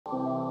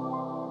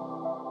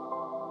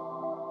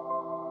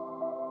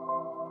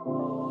So,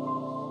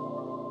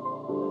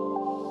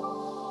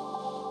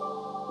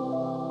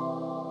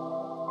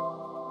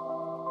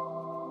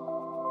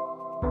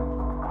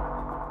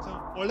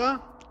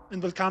 hola,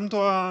 and welcome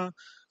to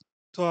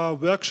our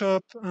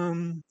workshop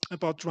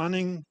about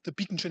running the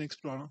Beacon Chain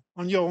Explorer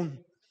on your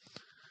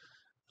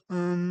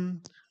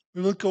own.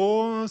 We will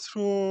go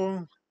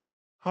through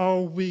how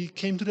we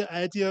came to the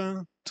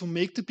idea to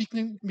make the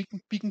Beacon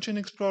Chain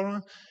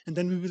Explorer, and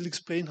then we will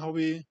explain how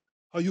you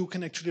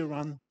can actually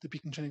run the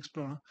Beacon Chain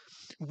Explorer.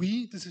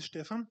 This is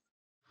Stefan,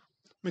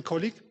 my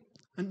colleague,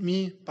 and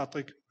me,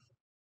 Patrick.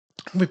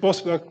 We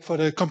both work for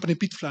the company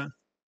Bitfly.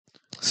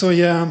 So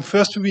yeah,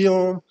 first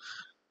Stefan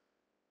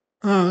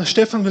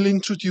will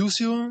introduce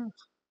you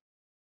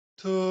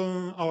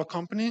to our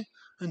company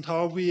and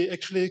how we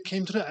actually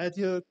came to the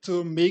idea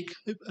to make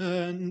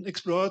an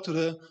explorer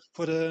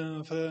for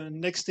the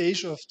next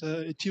stage of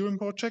the Ethereum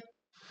project.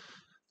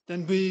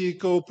 Then we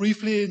go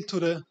briefly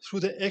through the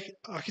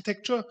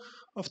architecture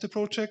of the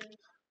project,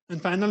 and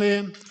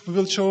finally we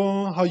will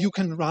show how you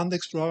can run the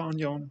explorer on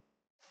your own.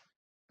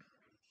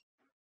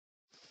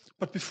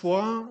 But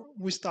before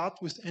we start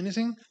with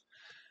anything,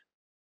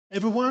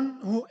 everyone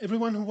who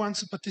wants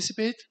to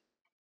participate,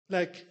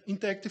 like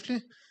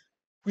interactively,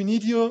 we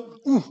need you.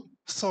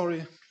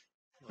 Sorry,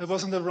 I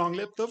was on the wrong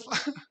laptop.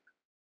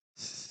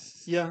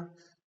 Yeah.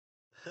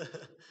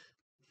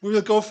 We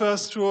will go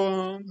first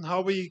through how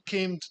we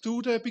came to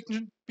do the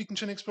Beacon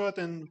Chain Explorer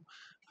and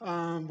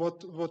what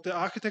the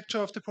architecture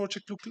of the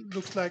project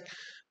looks like.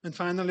 And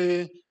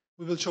finally,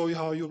 we will show you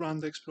how you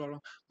run the Explorer.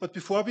 But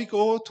before we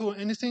go to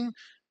anything,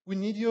 we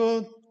need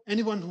you,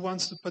 anyone who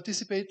wants to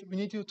participate, we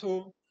need you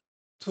to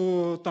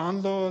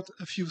download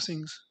a few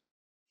things.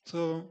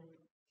 So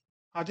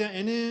are there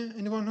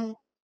anyone who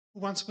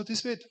wants to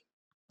participate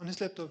on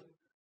his laptop?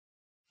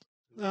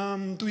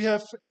 Do you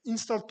have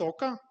installed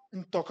Docker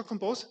and Docker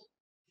Compose?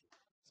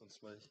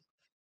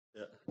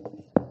 Yeah.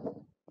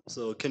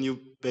 So can you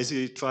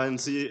basically try and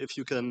see if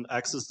you can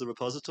access the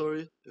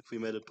repository, if we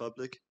made it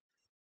public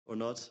or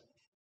not?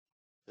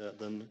 Yeah,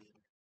 then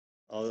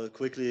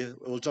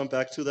we'll jump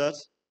back to that,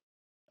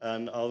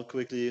 and I'll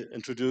quickly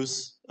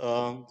introduce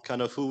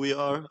kind of who we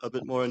are a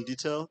bit more in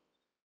detail.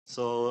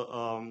 So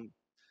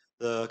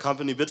the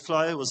company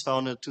Bitfly was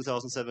founded in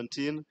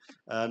 2017,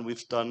 and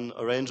we've done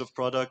a range of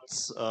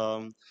products.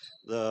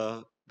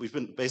 We've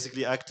been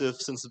basically active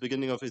since the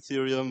beginning of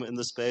Ethereum in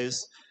the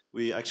space.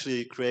 We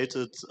actually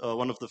created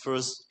one of the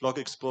first block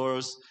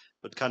explorers,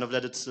 but kind of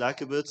let it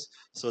slack a bit.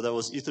 So that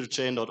was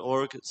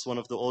etherchain.org. It's one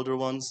of the older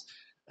ones.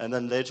 And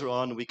then later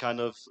on, we kind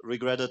of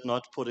regretted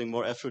not putting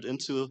more effort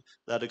into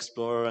that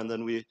explorer. And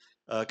then we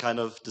kind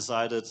of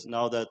decided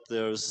now that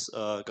there's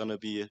going to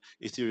be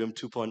Ethereum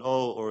 2.0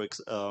 or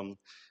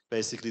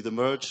basically the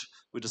merge,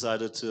 we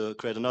decided to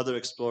create another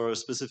explorer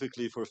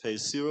specifically for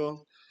phase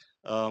 0.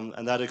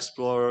 And that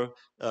explorer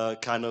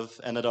kind of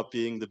ended up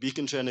being the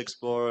Beacon Chain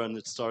Explorer, and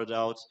it started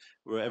out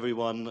where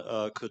everyone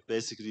could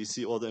basically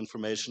see all the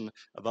information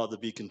about the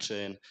Beacon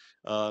Chain.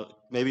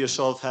 Maybe a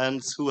show of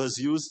hands who has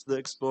used the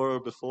Explorer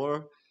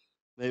before,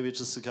 maybe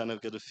just to kind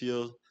of get a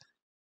feel.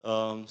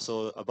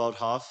 So about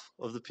half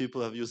of the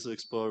people have used the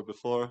Explorer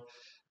before.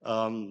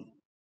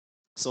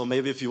 So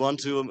maybe if you want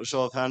to, a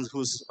show of hands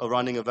who's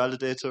running a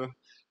validator.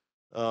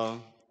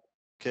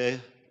 Okay,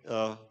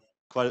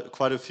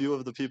 quite a few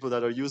of the people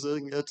that are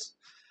using it.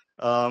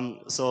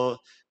 So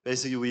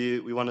basically,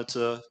 we wanted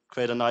to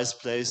create a nice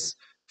place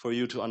for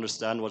you to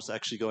understand what's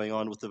actually going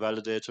on with the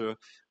validator,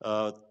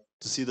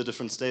 to see the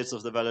different states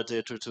of the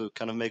validator, to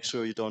kind of make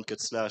sure you don't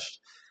get slashed.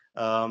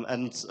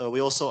 And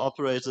we also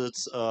operated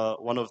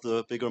one of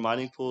the bigger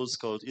mining pools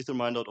called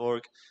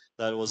ethermine.org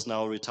that was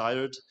now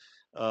retired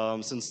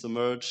since the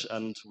merge,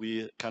 and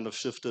we kind of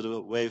shifted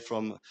away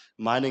from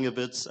mining a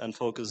bit and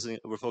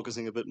we're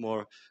focusing a bit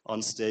more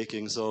on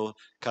staking. So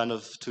kind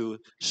of to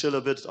chill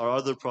a bit our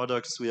other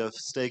products, we have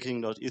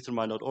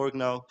staking.ethermine.org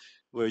now,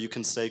 where you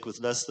can stake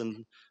with less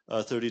than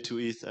 32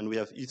 ETH, and we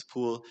have ETH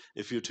pool.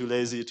 If you're too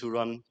lazy to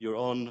run your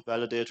own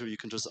validator, you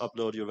can just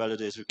upload your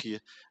validator key,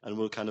 and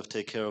we'll kind of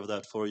take care of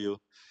that for you.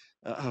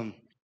 And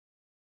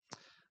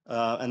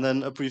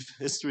then a brief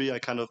history, I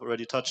kind of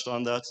already touched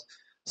on that.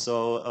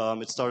 So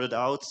it started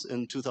out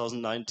in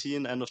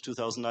 2019, end of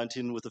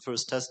 2019, with the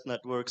first test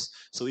networks.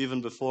 So even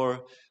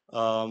before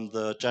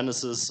the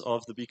genesis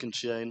of the Beacon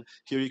chain,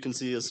 here you can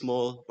see a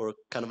small or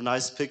kind of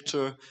nice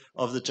picture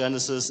of the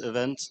genesis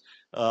event.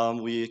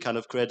 We kind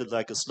of created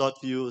like a slot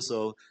view.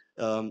 So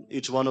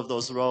each one of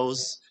those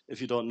rows,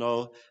 if you don't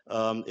know,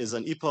 is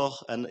an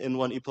epoch, and in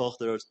one epoch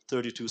there are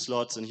 32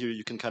 slots. And here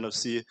you can kind of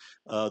see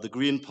the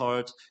green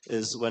part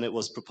is when it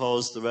was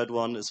proposed, the red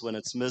one is when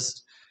it's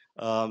missed,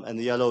 and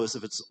the yellow is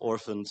if it's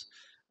orphaned.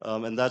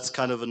 And that's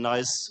kind of a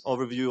nice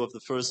overview of the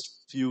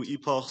first few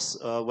epochs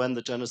when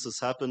the genesis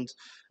happened.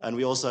 And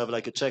we also have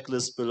like a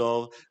checklist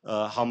below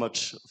how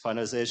much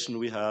finalization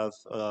we have,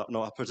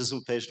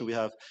 participation we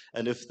have,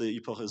 and if the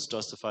epoch is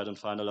justified and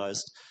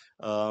finalized.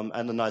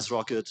 And a nice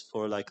rocket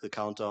for like the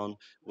countdown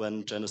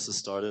when genesis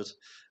started,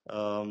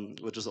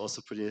 which is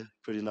also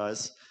pretty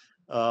nice.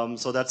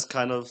 So that's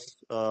kind of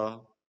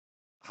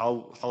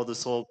how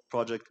this whole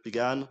project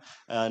began,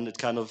 and it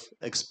kind of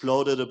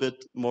exploded a bit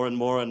more and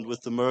more. And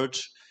with the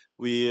merge,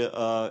 we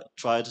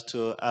tried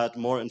to add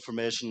more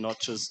information, not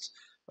just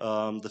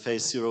the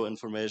phase zero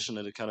information,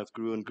 and it kind of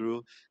grew and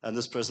grew. And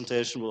this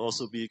presentation will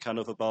also be kind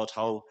of about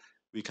how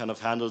we kind of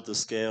handled the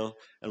scale,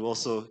 and we'll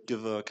also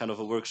give a kind of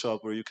a workshop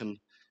where you can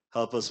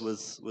help us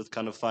with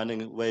kind of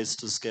finding ways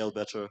to scale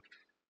better.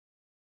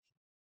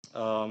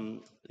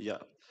 Yeah,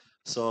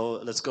 so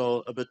let's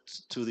go a bit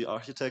to the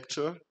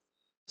architecture.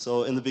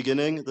 So in the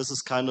beginning, this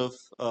is kind of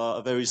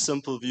a very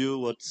simple view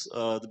what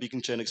the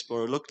Beacon Chain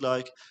Explorer looked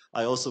like.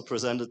 I also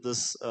presented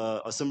this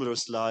a similar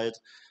slide.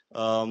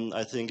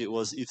 I think it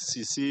was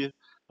ETHCC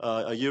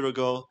a year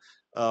ago,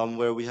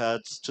 where we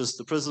had just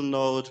the Prism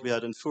node, we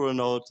had Infura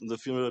node, and the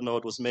Infura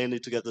node was mainly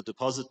to get the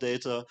deposit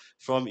data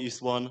from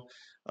ETH1.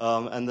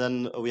 And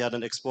then we had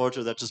an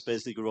exporter that just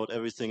basically wrote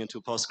everything into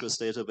a Postgres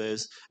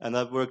database, and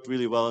that worked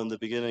really well in the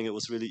beginning. It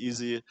was really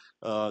easy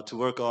to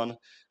work on.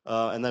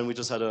 And then we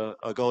just had a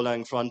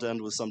Golang front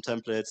end with some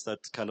templates that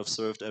kind of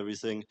served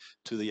everything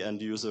to the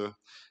end user.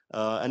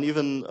 And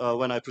even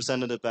when I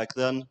presented it back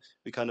then,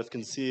 we kind of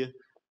can see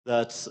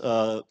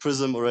that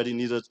Prism already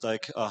needed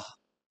like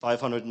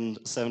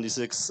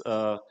 576,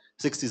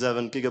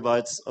 67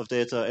 gigabytes of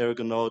data,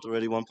 Aragon Node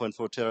already 1.4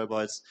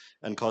 terabytes,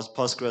 and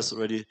Postgres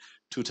already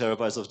 2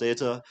 terabytes of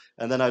data.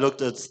 And then I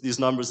looked at these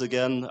numbers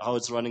again, how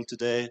it's running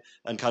today,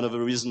 and kind of a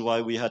reason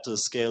why we had to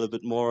scale a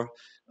bit more.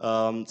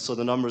 So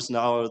the numbers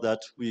now are that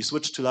we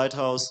switched to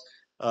Lighthouse,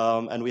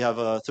 and we have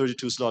a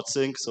 32 slot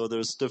sync. So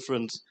there's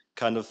different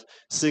kind of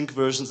sync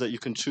versions that you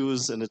can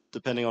choose, and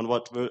depending on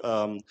what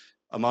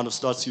amount of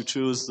slots you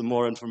choose, the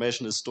more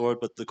information is stored,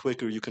 but the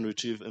quicker you can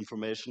retrieve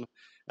information.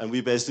 And we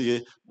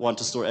basically want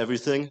to store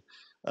everything.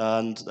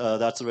 And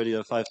that's already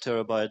a 5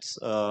 terabyte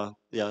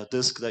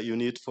disk that you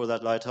need for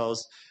that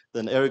Lighthouse.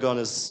 Then Aragon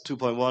is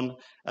 2.1,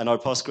 and our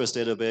Postgres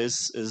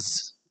database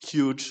is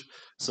huge.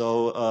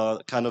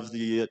 So kind of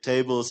the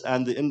tables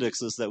and the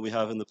indexes that we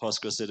have in the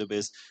Postgres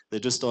database, they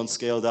just don't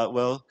scale that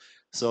well.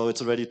 So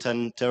it's already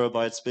 10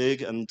 terabytes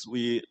big, and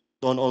we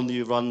don't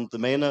only run the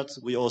mainnet,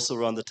 we also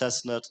run the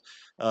testnet,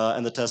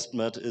 and the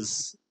testnet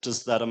is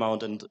just that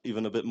amount and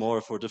even a bit more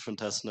for different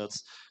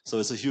testnets. So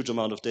it's a huge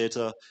amount of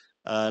data,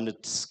 and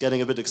it's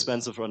getting a bit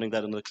expensive running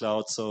that in the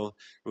cloud. So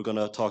we're going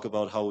to talk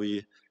about how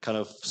we kind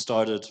of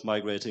started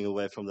migrating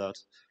away from that.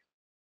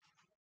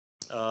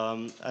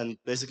 And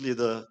basically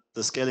the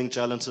scaling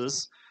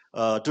challenges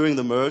during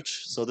the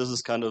merge. So this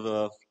is kind of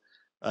a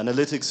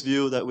analytics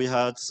view that we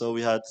had. So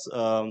we had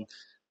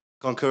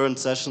concurrent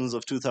sessions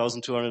of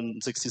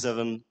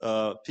 2,267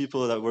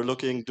 people that were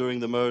looking during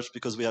the merge,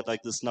 because we had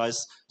like this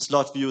nice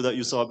slot view that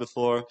you saw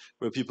before,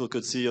 where people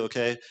could see,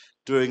 okay,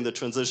 during the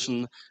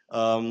transition,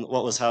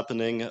 what was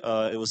happening.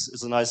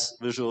 It's a nice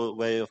visual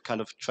way of kind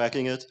of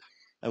tracking it.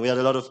 And we had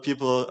a lot of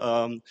people,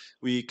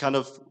 we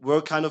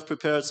were kind of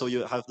prepared. So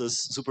you have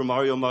this Super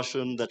Mario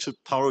mushroom that should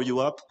power you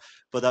up,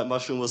 but that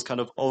mushroom was kind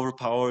of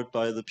overpowered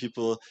by the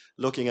people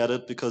looking at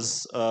it,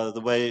 because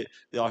the way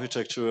the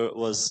architecture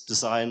was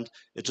designed,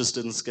 it just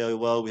didn't scale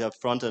well. We have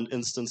front-end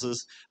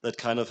instances that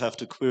kind of have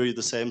to query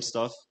the same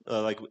stuff.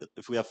 Like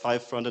if we have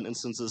 5 front-end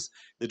instances,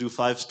 they do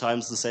 5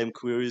 times the same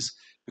queries,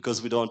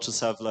 because we don't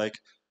just have like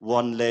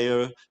one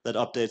layer that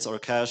updates our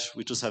cache.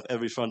 We just have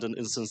every front-end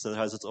instance that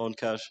has its own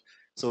cache.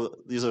 So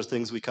these are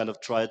things we kind of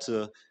try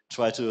to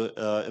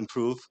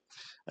improve.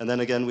 And then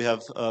again, we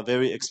have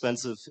very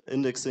expensive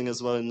indexing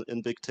as well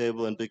in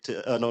Bigtable and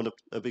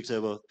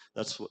Bigtable.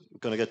 That's what we're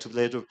going to get to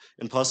later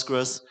in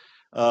Postgres.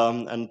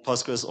 And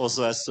Postgres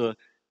also has to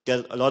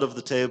get a lot of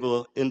the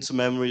table into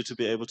memory to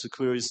be able to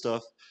query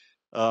stuff,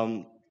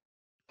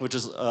 which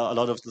is a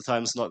lot of the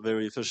times not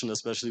very efficient,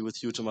 especially with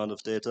huge amount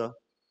of data.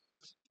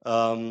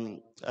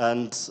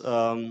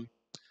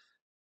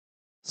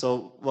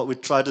 So what we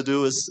try to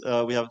do is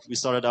we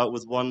started out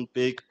with one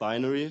big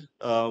binary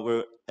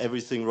where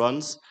everything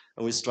runs,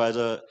 and we try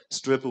to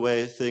strip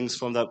away things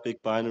from that big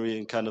binary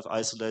and kind of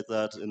isolate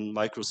that in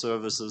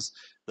microservices,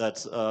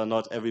 that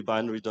not every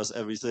binary does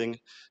everything.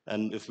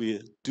 And if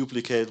we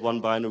duplicate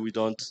one binary, we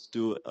don't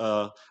do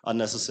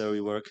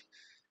unnecessary work.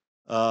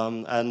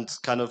 And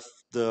kind of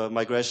the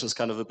migration is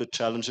kind of a bit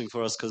challenging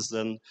for us, because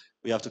then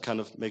we have to kind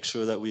of make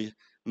sure that we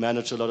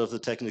manage a lot of the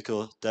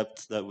technical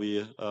depth that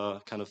we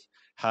kind of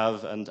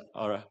have and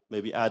are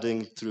maybe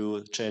adding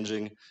through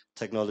changing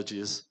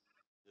technologies.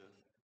 Yeah.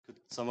 Could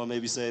someone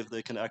maybe say if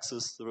they can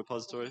access the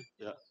repository?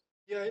 Yeah.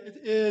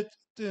 Yeah,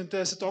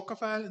 there's a Docker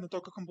file and a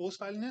Docker Compose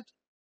file in it.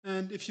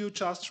 And if you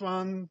just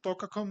run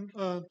Docker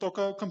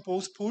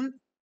Compose pull,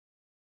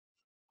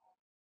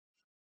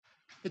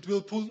 it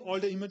will pull all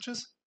the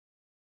images.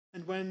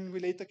 And when we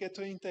later get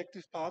to the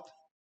interactive part,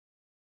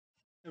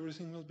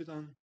 everything will be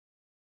done.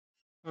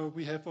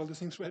 We have all the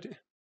things ready.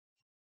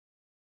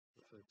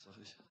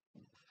 Perfect.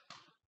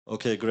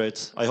 Okay,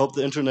 great. I hope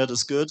the internet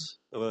is good.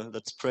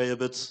 Let's pray a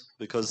bit,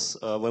 because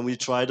when we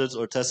tried it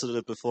or tested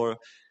it before,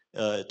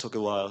 it took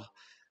a while.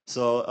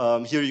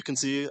 So here you can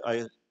see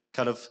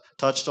kind of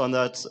touched on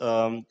that,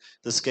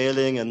 the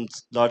scaling and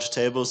large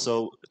tables.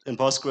 So in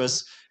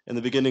Postgres, in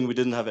the beginning, we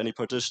didn't have any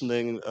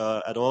partitioning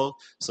at all.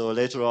 So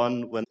later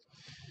on, when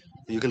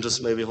you can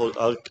just maybe hold,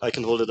 I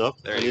can hold it up,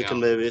 There and you you go. can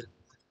maybe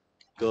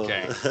go.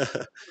 Okay.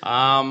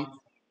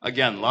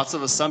 Again, lots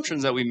of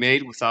assumptions that we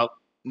made without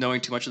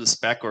knowing too much of the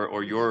spec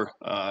or your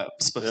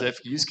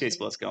specific use case.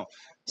 But let's go.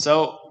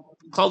 So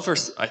cloud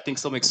first, I think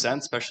still makes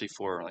sense, especially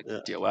for like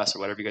DOS or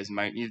whatever you guys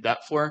might need that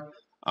for.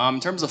 In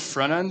terms of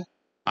front end,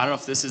 I don't know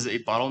if this is a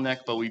bottleneck,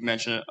 but we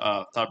mentioned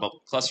thought about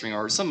clustering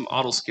or some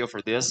auto scale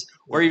for this,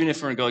 or even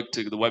if we're going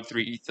to go to the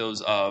Web3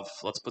 ethos of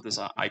let's put this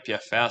on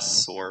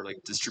IPFS or like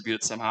distribute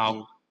it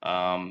somehow,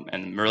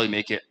 and really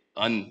make it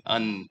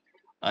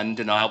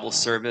undeniable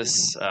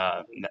service,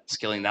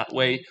 scaling that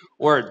way,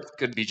 or it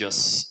could be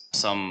just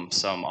some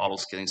auto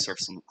scaling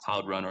service, some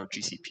Cloud Run or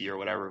GCP or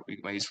whatever we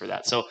might use for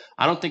that. So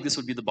I don't think this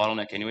would be the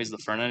bottleneck, anyways. The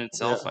front end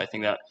itself, I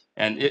think that,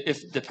 and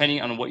if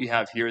depending on what you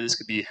have here, this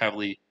could be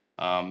heavily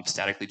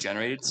statically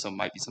generated, so it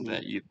might be something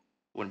that you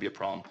wouldn't be a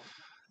problem.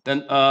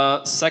 Then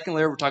second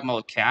layer, we're talking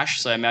about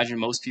cache. So I imagine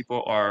most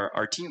people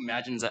our team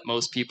imagines that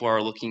most people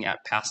are looking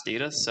at past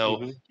data.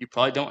 So you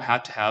probably don't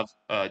have to have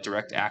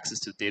direct access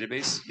to the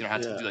database. You don't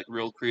have to do like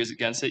real queries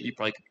against it. You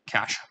probably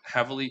cache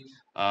heavily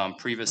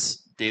previous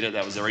data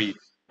that was already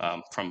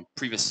from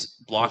previous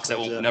blocks that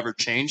will never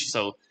change.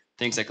 So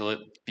things that could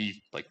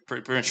be like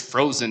pretty much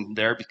frozen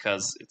there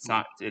because it's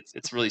not,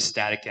 it's really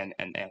static and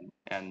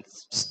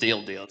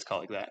stale data, let's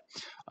call it like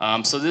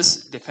that. So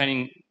this,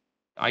 depending,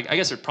 I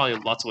guess there's probably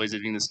lots of ways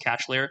of doing this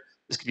cache layer.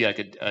 This could be like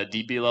a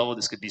DB level.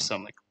 This could be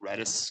some like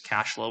Redis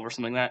cache level or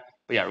something like that.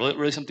 But yeah,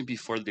 really something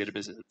before the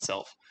database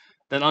itself.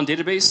 Then on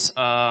database,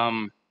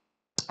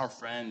 our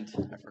friend,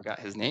 I forgot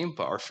his name,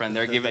 but our friend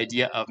there gave an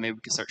idea of maybe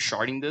we could start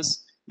sharding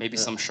this. Maybe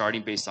some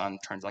sharding based on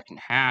transaction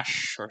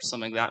hash or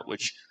something like that,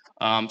 which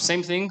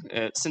same thing.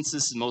 Since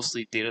this is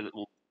mostly data that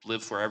will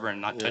live forever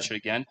and not touch it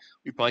again,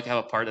 we probably can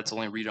have a part that's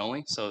only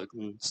read-only. So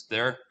it's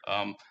there.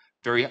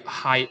 Very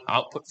high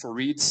output for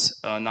reads,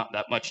 not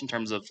that much in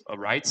terms of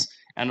writes,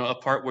 and a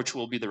part which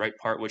will be the right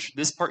part, which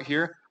this part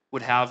here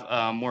would have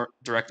more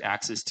direct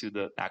access to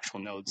the actual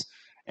nodes.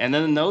 And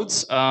then the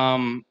nodes,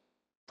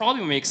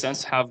 probably would make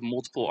sense to have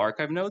multiple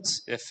archive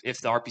nodes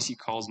if the RPC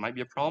calls might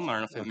be a problem. I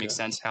don't know if it makes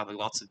sense to have like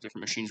lots of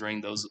different machines running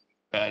those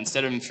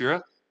instead of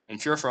Infura.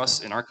 Infura for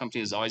us in our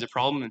company is always a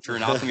problem. Infura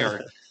and Alchemy,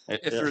 or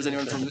if there's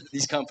anyone from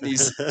these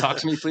companies, talk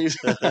to me, please.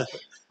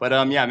 But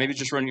yeah, maybe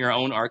just run your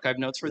own archive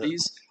nodes for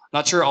these.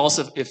 Not sure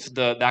also if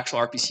the actual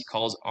RPC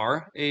calls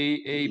are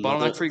a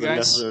bottleneck for you guys.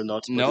 Necessarily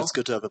not, but it's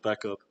good to have a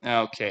backup.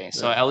 Okay,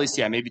 so at least,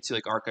 yeah, maybe two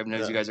like archive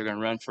nodes you guys are going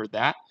to run for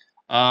that.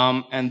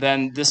 And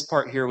then this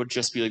part here would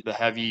just be like the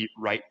heavy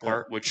write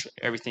part, which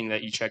everything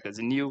that you check as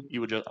a new,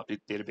 you would just update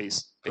the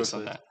database based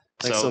on that.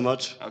 Thanks so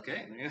much.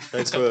 Okay.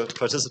 Thanks for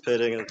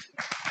participating.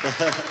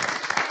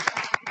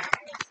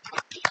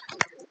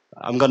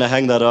 I'm gonna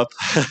hang that up.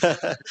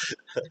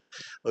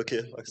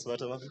 Okay, magst du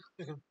weitermachen?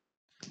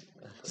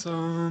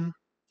 So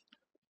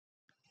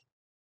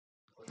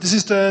this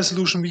is the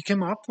solution we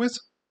came up with.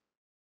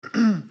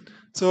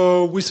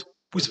 So we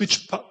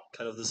switched.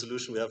 Kind of the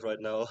solution we have right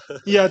now.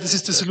 Yeah, this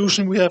is the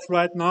solution we have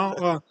right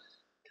now.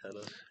 Kind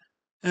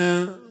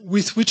of.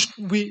 We switched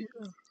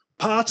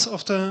parts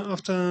of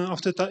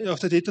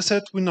the data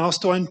set. We now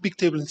store in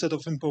Bigtable instead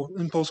of in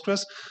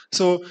Postgres.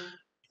 So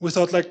we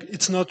thought like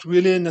it's not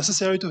really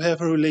necessary to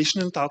have a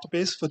relational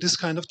database for this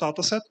kind of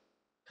data set,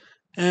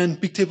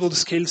 and Bigtable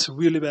scales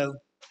really well.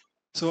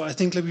 So I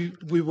think like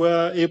we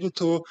were able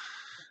to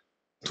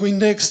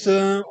index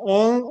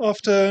all of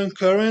the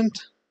current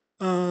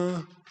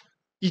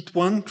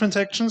EAT1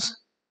 transactions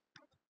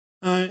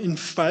in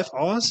 5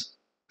 hours.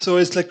 So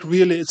it's like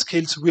really, it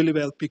scales really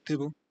well,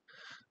 Bigtable.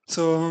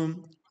 So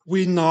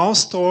we now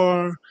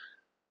store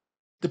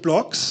the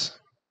blocks,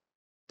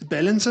 the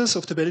balances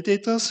of the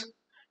validators,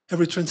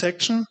 every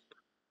transaction,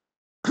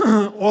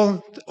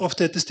 all of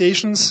the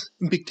attestations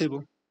in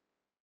Bigtable.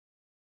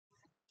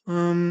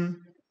 And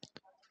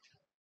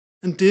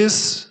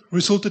this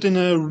resulted in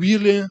a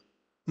really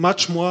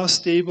much more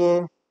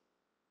stable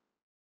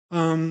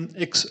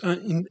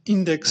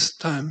index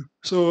time.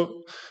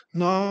 So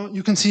now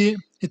you can see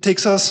it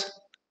takes us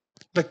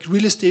like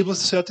really stable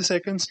 30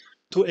 seconds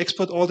to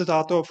export all the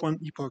data of one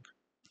epoch.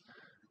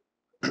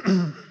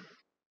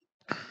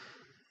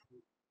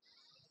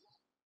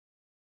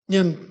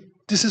 Yeah, and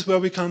this is where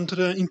we come to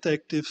the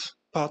interactive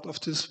part of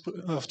this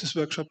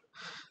workshop.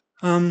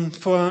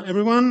 For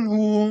everyone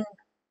who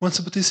wants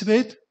to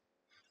participate,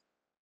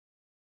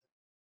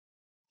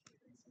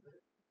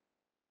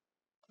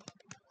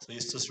 so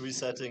he's just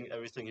resetting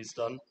everything he's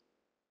done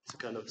to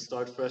kind of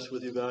start fresh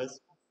with you guys.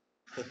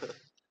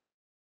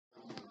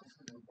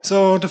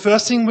 So the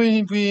first thing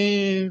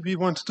we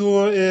want to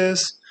do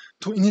is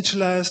to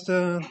initialize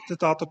the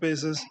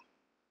databases.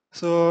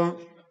 So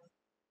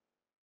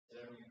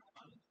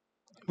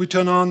we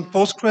turn on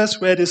Postgres,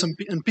 where it is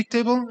in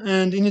Bigtable,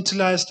 and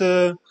initialize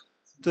the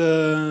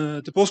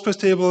Postgres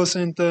tables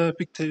and the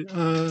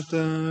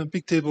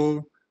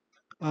Bigtable,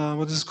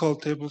 what is it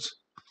called, tables?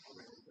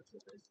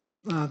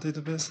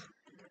 database.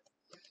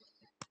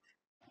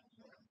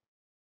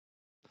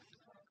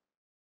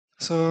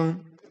 So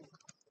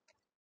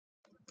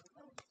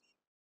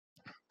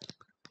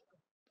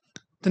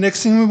the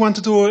next thing we want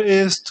to do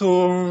is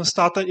to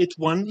start a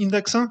it1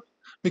 indexer.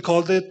 We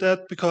called it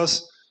that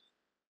because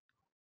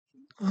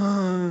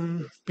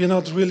we're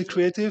not really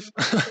creative,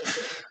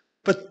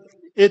 but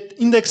it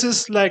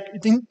indexes like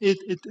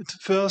it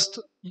first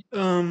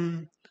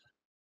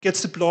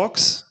gets the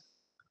blocks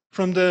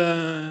from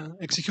the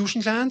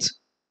execution client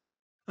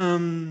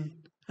and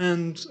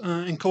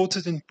encodes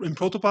it in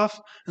protobuf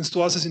and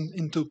stores it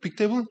into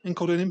Bigtable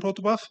encoded in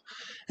protobuf,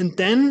 and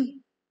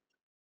then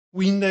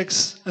we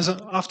index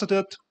after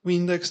that we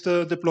index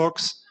the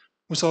blocks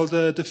with all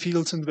the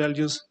fields and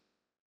values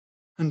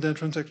and the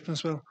transaction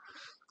as well.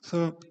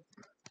 So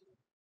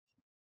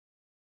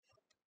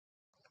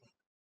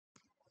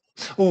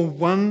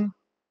one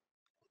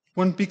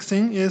big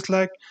thing is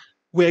like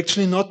we're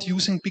actually not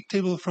using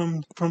Bigtable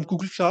from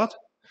Google Cloud.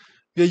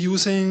 We are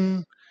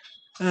using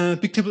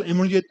Bigtable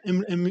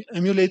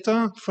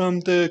emulator from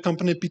the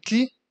company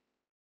Bitly.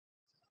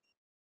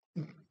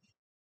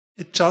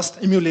 It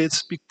just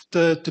emulates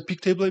the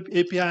Bigtable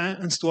API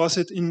and stores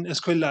it in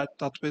SQLite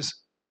database.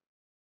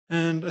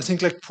 And I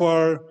think like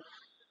for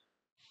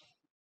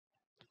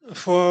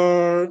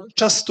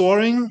just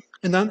storing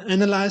and then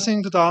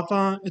analyzing the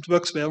data, it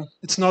works well.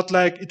 It's not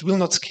like it will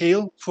not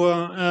scale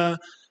for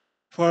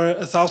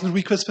 1,000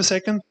 requests per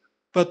second,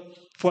 but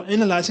for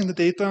analyzing the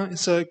data,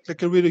 it's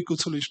like a really good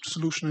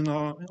solution in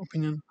our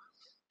opinion.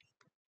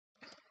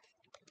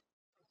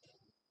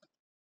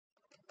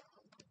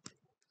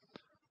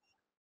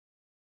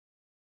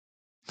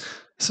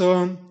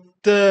 So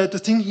the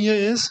thing here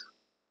is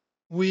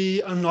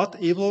we are not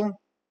able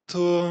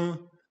to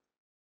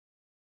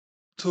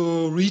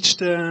reach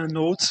the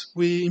nodes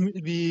we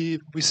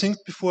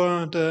synced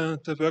before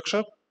the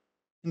workshop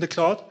in the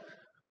cloud.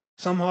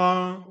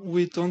 Somehow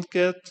we don't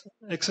get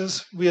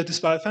access via this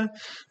Wi-Fi.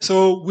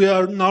 So we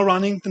are now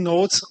running the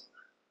nodes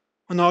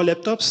on our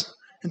laptops,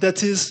 and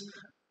that is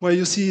where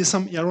you see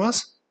some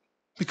errors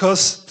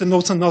because the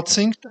nodes are not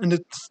synced and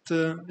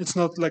it's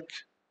not like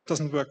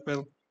doesn't work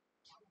well.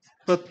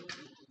 But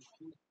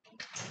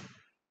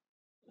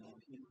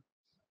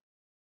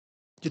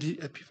die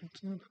App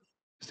funktioniert,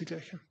 ist die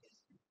gleiche.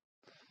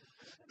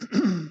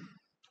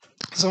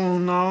 So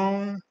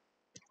now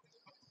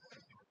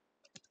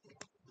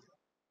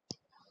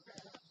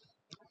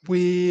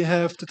we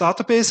have the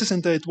databases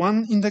and the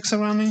it1 indexer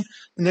running.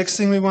 The next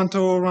thing we want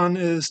to run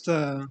is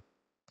the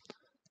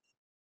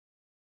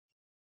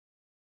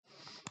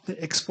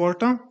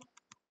exporter.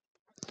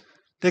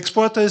 The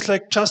exporter is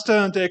like just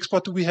the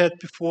exporter we had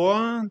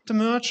before the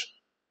merge,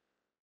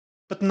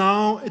 but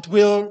now it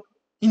will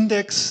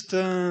index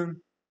the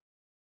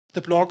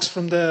blocks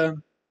from the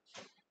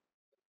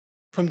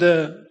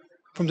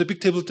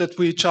Bigtable that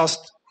we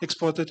just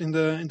exported in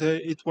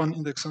the it1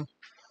 indexer.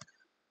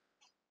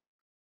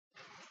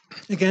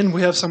 Again,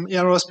 we have some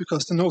errors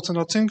because the nodes are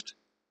not synced.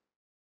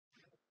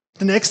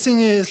 The next thing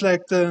is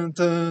like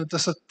the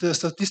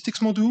statistics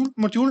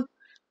module.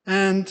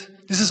 And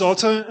this is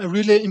also a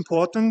really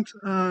important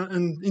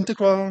and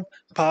integral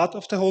part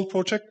of the whole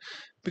project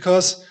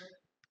because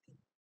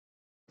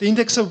the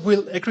indexer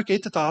will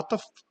aggregate the data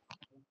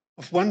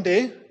of one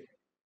day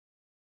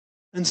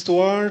and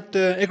store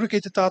the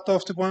aggregated data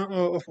of the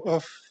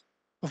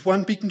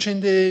one beacon chain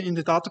day in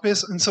the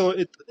database, and so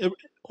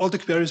all the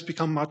queries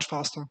become much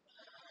faster.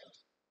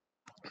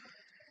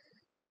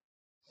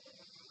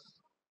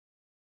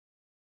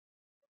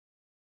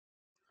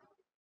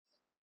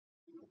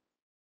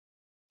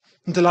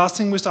 And the last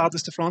thing we start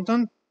is the front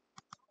end.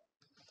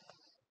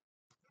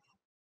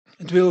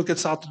 It will get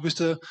started with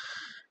the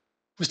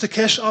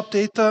cache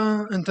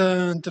updater and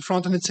the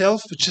front end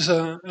itself, which is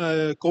a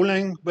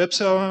Golang web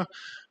server,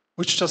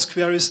 which just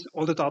queries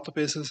all the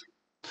databases.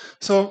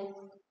 So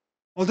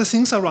all the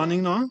things are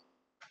running now,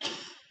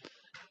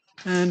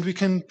 and we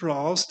can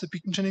browse the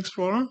Beacon Chain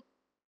Explorer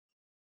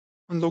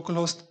on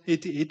localhost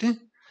 8080.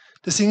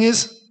 The thing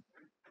is,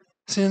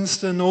 since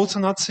the nodes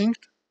are not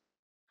synced,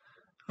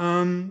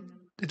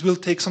 it will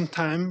take some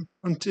time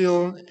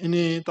until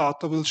any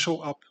data will show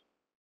up.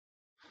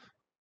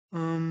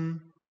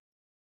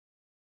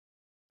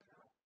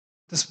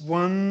 There's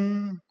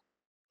one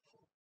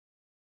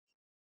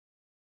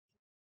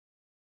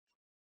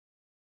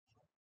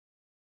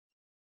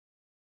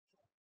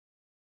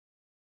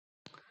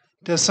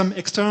there's some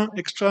extra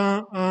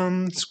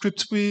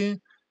scripts we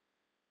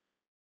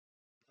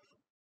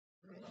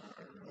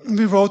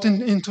wrote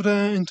into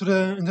the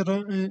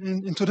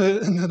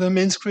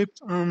main script.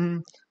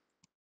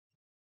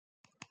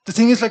 The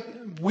thing is, like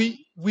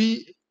we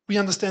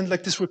understand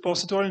like this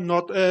repository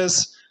not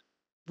as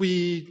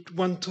we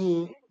want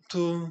to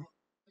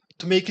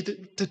make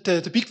it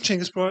the Beacon Chain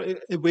Explorer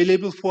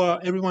available for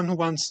everyone who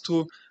wants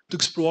to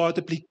explore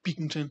the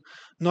Beacon Chain.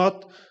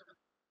 Not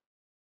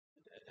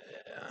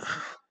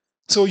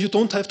so you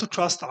don't have to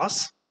trust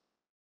us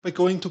by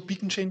going to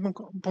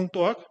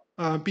beaconchain.org,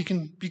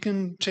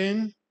 beacon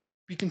chain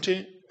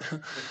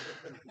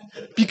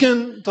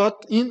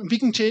beacon.in,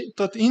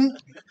 beacon.in,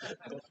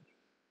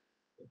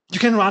 you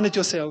can run it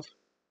yourself.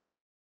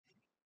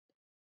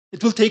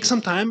 It will take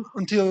some time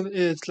until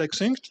it's like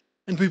synced,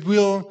 and we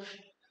will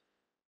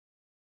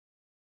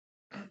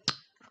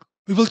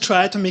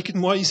try to make it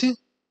more easy.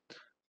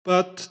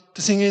 But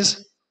the thing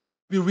is,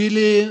 we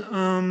really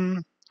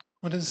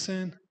what is it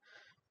saying?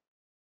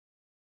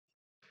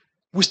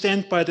 We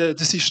stand by the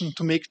decision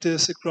to make the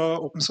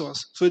Secure open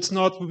source. So it's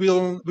not we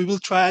will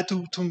try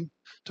to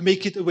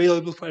make it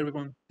available for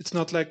everyone. It's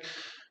not like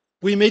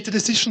we made the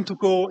decision to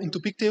go into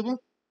Bigtable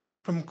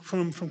from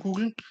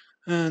Google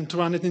and to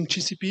run it in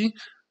GCP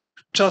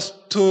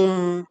just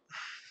to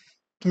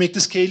make the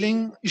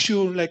scaling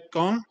issue like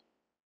gone.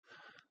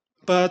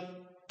 But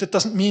that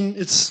doesn't mean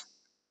it's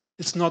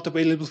not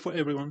available for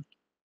everyone.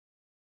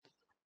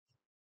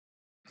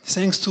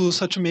 Thanks to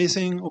such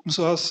amazing open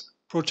source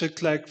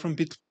project like from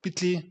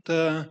Bitly,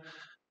 the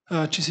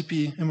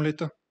GCP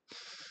emulator.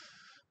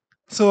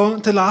 So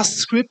the last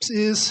script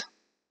is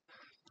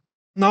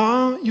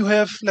now you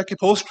have like a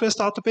Postgres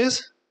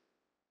database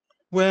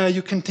where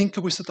you can tinker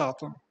with the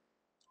data.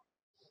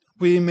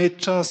 We made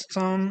just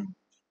some.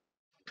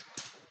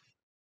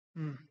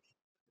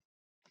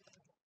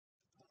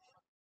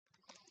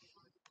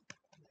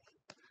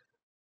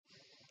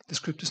 The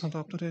script is not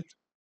up to date.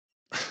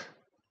 But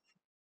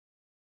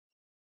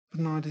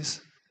now it is.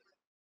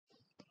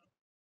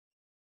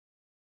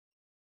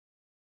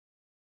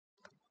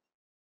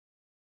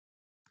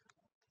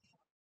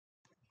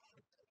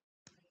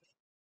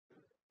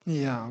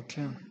 Yeah,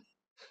 okay.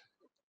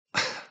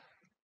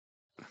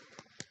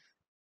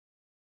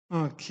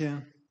 Okay. You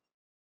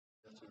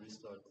have to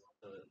restart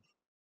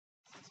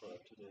so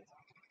up to date.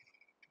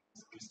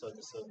 Restart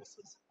the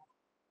services.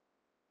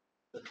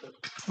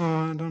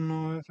 I don't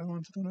know if I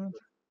want to do that.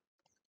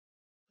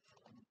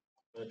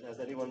 But has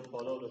anyone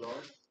followed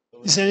along?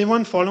 Is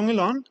anyone following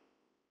along?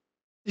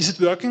 Is it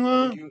working?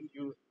 Or?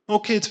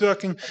 Okay, it's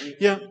working.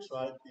 Yeah. Have you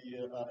tried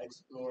the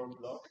explore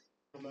block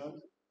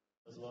command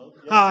as well?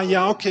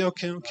 Yeah. Okay.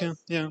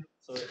 Yeah.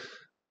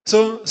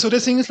 So the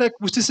thing is like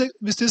with this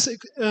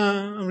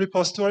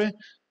repository,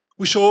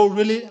 we show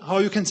really how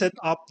you can set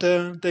up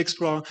the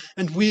Explorer,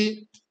 and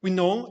we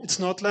know it's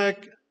not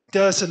like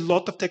there's a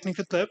lot of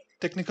technical debt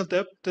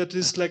that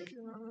is like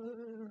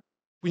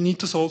we need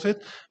to solve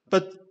it,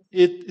 but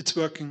it's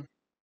working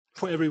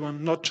for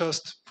everyone, not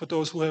just for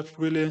those who have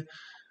really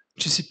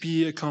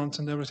GCP accounts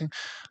and everything.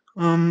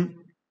 I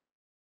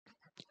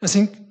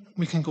think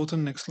we can go to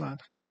the next slide.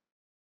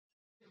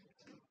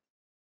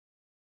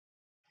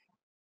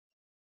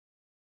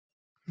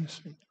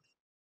 Yes.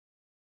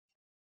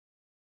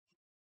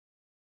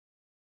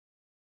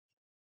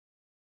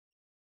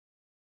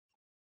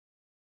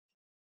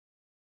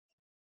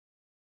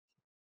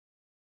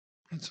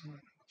 Jetzt mal.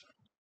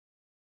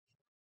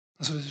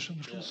 Also das ist schon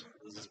der Schluss.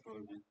 Das ist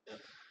probably, ja.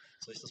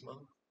 Soll ich das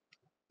machen?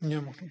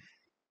 Ja, mach.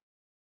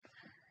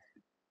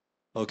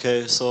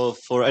 Okay, so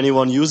for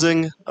anyone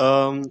using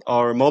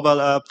our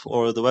mobile app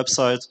or the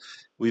website,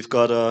 we've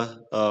got a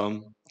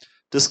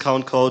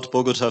discount code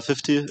Bogotá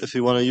 50 if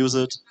you want to use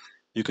it.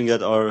 You can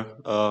get our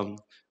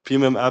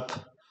premium app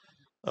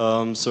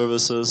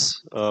services.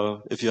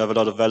 If you have a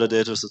lot of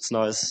validators, it's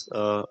nice,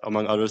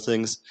 among other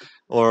things.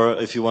 Or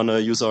if you want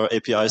to use our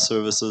API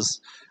services,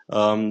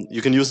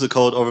 you can use the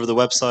code over the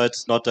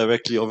website, not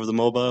directly over the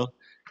mobile.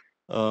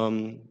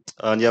 And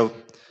yeah,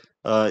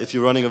 if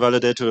you're running a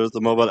validator,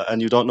 the mobile, and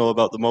you don't know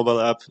about the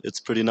mobile app, it's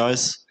pretty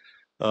nice.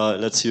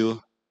 It lets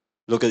you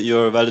look at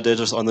your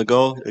validators on the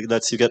go. It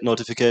lets you get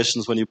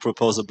notifications when you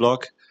propose a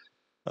block,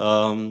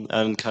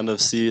 and kind of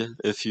see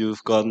if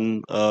you've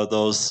gotten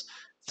those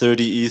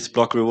 30 ETH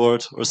block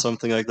reward or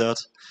something like that.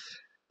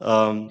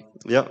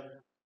 Yeah.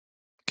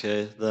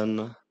 Okay,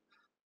 then.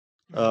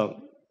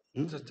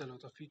 That's a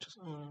lot of features.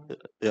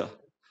 Yeah.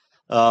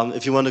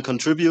 If you want to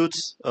contribute,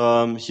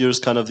 here's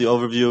kind of the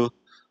overview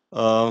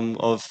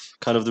of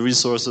kind of the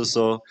resources.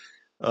 So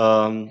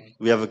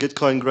we have a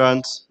Gitcoin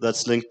grant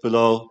that's linked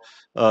below.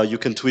 You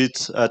can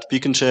tweet at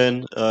Beacon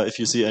Chain if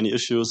you see any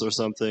issues or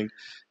something.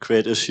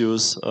 Create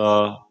issues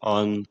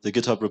on the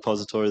GitHub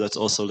repository that's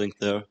also linked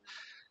there.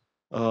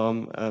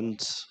 And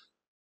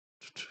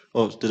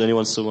oh, did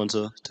anyone still want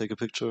to take a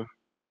picture?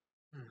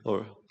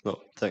 Or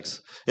no?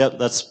 Thanks. Yeah,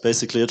 that's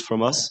basically it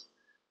from us.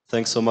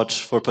 Thanks so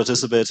much for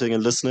participating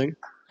and listening.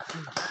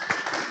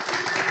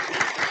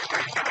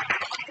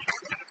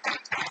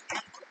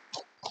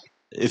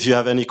 If you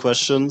have any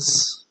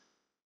questions,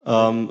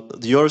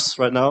 yours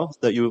right now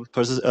that you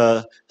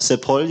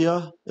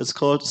Sepolia, it's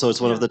called. So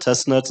it's one of the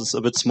test nets. It's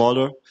a bit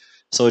smaller,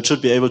 so it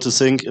should be able to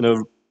sync in a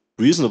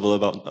reasonable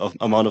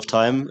amount of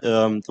time.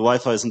 The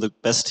Wi-Fi isn't the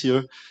best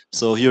here,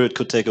 so here it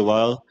could take a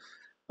while,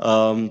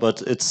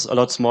 but it's a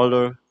lot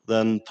smaller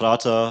than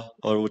Prata,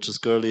 or which is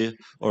Girly,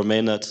 or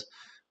Mainnet,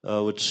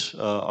 which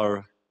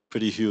are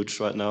pretty huge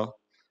right now.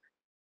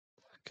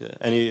 Okay.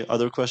 Any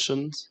other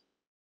questions?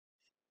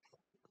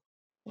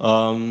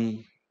 Not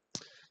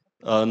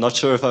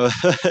sure if I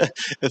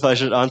if I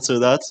should answer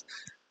that.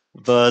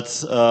 but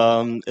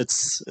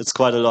it's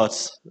quite a lot.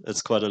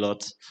 It's quite a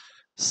lot.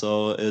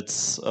 So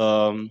it's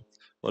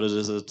what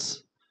is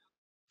it?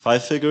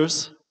 5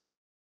 figures.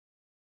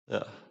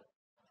 Yeah.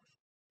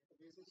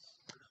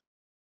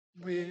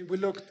 We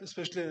looked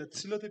especially at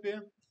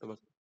ZillaDB.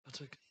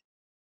 Patrick.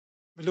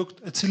 We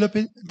looked at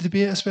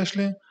ZillaDB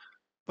especially,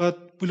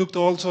 but we looked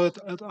also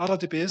at other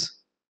DBs.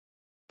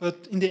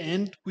 But in the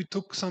end, we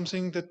took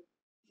something that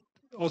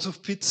also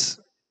fits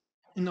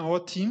in our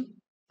team.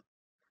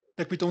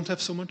 Like we don't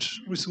have so much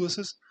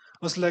resources.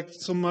 Also like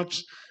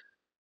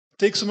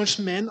take so much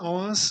man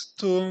hours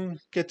to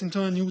get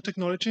into a new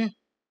technology.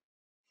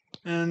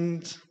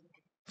 And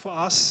for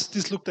us,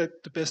 this looked like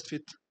the best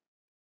fit.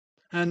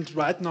 And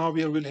right now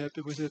we are really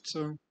happy with it.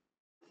 So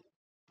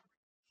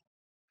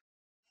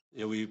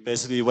Yeah, we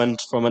basically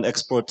went from an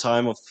export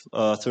time of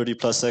 30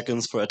 plus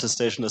seconds for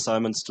attestation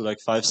assignments to like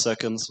 5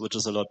 seconds, which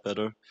is a lot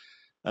better.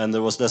 And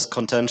there was less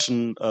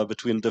contention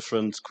between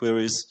different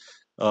queries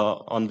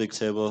on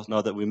Bigtable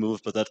now that we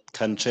moved, but that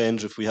can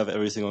change if we have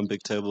everything on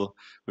Bigtable.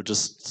 We're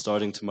just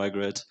starting to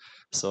migrate,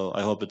 so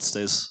I hope it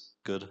stays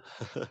good.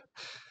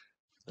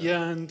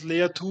 yeah, and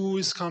layer 2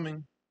 is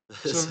coming.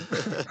 So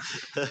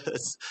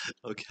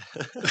okay.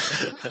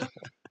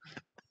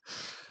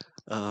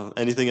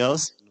 Anything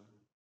else?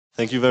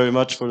 Thank you very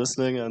much for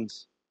listening and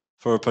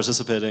for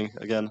participating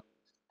again.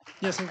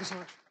 yes, thank you so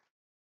much.